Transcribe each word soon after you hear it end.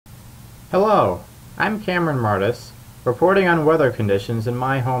Hello, I'm Cameron Martis, reporting on weather conditions in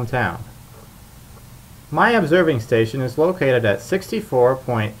my hometown. My observing station is located at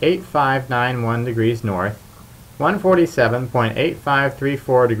 64.8591 degrees north,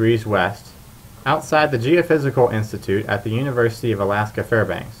 147.8534 degrees west, outside the Geophysical Institute at the University of Alaska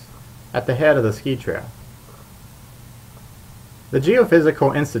Fairbanks, at the head of the ski trail. The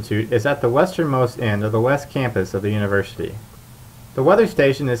Geophysical Institute is at the westernmost end of the west campus of the university. The weather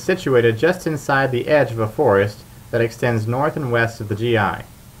station is situated just inside the edge of a forest that extends north and west of the GI.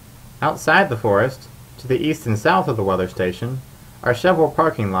 Outside the forest, to the east and south of the weather station, are several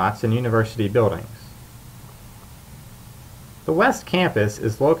parking lots and university buildings. The west campus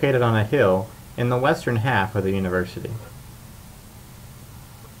is located on a hill in the western half of the university.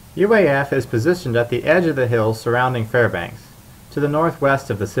 UAF is positioned at the edge of the hills surrounding Fairbanks, to the northwest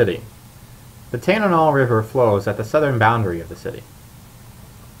of the city. The Tanana River flows at the southern boundary of the city.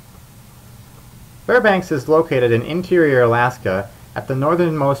 Fairbanks is located in interior Alaska at the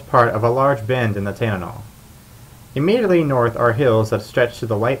northernmost part of a large bend in the Tanana. Immediately north are hills that stretch to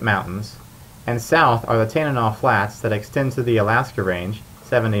the White Mountains, and south are the Tanana Flats that extend to the Alaska Range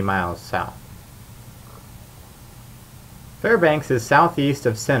 70 miles south. Fairbanks is southeast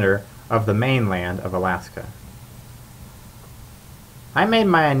of center of the mainland of Alaska. I made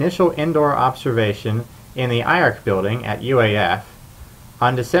my initial indoor observation in the IARC building at UAF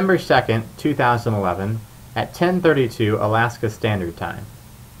on December 2, 2011 at 10:32 Alaska Standard Time.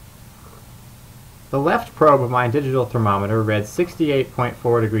 The left probe of my digital thermometer read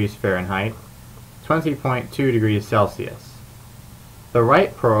 68.4 degrees Fahrenheit, 20.2 degrees Celsius. The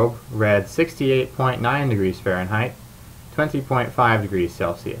right probe read 68.9 degrees Fahrenheit, 20.5 degrees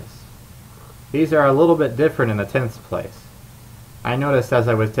Celsius. These are a little bit different in the tenths place. I noticed as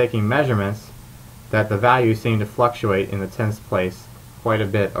I was taking measurements that the values seemed to fluctuate in the tenths place quite a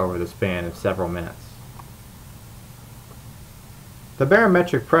bit over the span of several minutes. The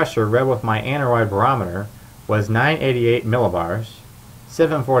barometric pressure read with my aneroid barometer was 988 millibars,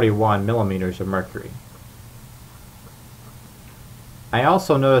 741 millimeters of mercury. I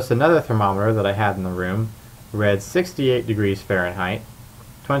also noticed another thermometer that I had in the room read 68 degrees Fahrenheit,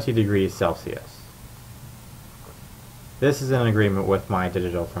 20 degrees Celsius. This is in agreement with my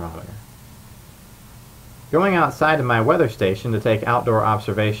digital thermometer. Going outside of my weather station to take outdoor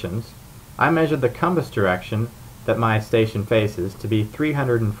observations, I measured the compass direction that my station faces to be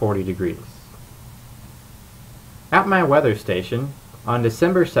 340 degrees. At my weather station, on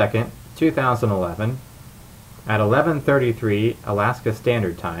December 2, 2011, at 11:33 Alaska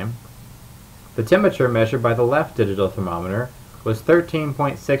Standard Time, the temperature measured by the left digital thermometer was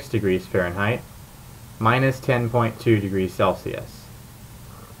 13.6 degrees Fahrenheit, minus 10.2 degrees Celsius.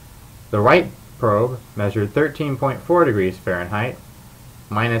 The right probe measured 13.4 degrees Fahrenheit,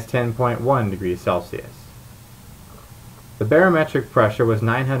 minus 10.1 degrees Celsius. The barometric pressure was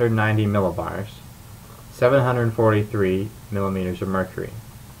 990 millibars, 743 millimeters of mercury.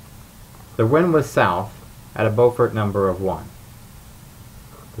 The wind was south at a Beaufort number of 1.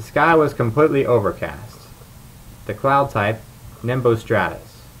 The sky was completely overcast. The cloud type,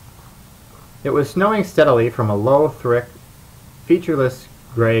 nimbostratus. It was snowing steadily from a low, thick, featureless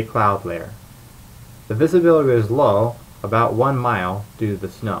gray cloud layer. The visibility was low, about 1 mile, due to the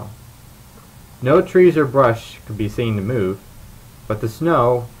snow. No trees or brush could be seen to move, but the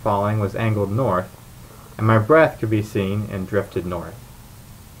snow falling was angled north, and my breath could be seen and drifted north.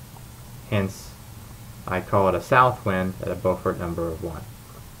 Hence, I call it a south wind at a Beaufort number of 1.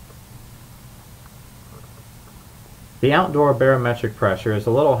 The outdoor barometric pressure is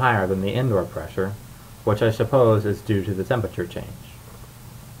a little higher than the indoor pressure, which I suppose is due to the temperature change.